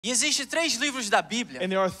E existem 3 livros da Bíblia And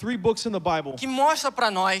there are 3 books in the Bible que mostram para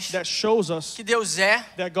nós that shows us que Deus é,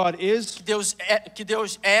 that God is, que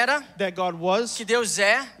Deus era, that God was, que Deus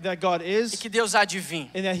é that God e is, que Deus há de vir.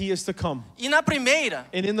 and that He is to come. E na primeira,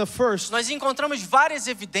 And in the first, nós encontramos várias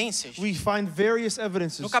evidências we find various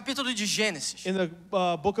evidences no capítulo de Gênesis. in the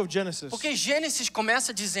book of Genesis. Porque Gênesis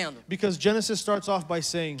começa dizendo Because Genesis starts off by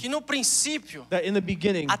saying que no princípio that in the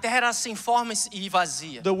beginning, a terra era sem forma e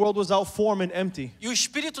vazia. the world was without form and empty, E o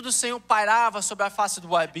Espírito do Senhor pairava sobre a face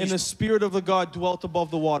do and abismo. the Spirit of the God dwelt above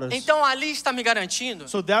the waters. Então ali está me garantindo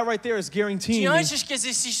So that right there is que guaranteeing me antes que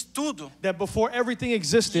existisse tudo, that before everything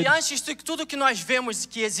existed, que antes de tudo que nós vemos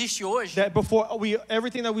que existe hoje, that before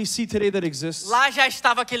everything that we see today that exists, lá já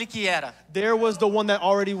estava aquele que era. there was the one that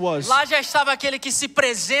already was. Lá já estava aquele que se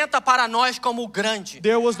apresenta para nós como o grande.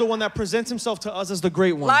 There was the one that presents himself to us as the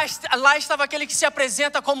great one. Lá estava aquele que se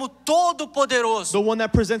apresenta como todo-poderoso. The one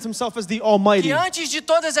that presents himself as the Almighty. Que antes de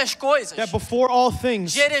todas as coisas, That before all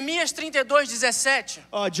things, Jeremias 32:17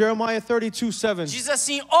 Jeremiah 32:7, diz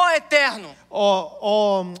assim: ó Eterno,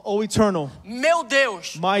 O eternal, meu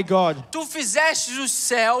Deus, my God, tu fizeste os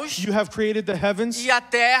céus you have created the heavens e a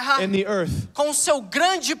terra and the earth com o seu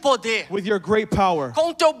grande poder, with your great power, com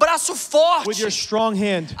o teu braço with your forte, strong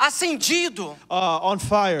hand, acendido on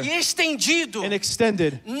fire e estendido. and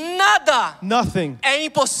extended. Nada Nothing é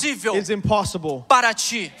impossível is impossible para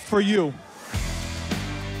ti. for you.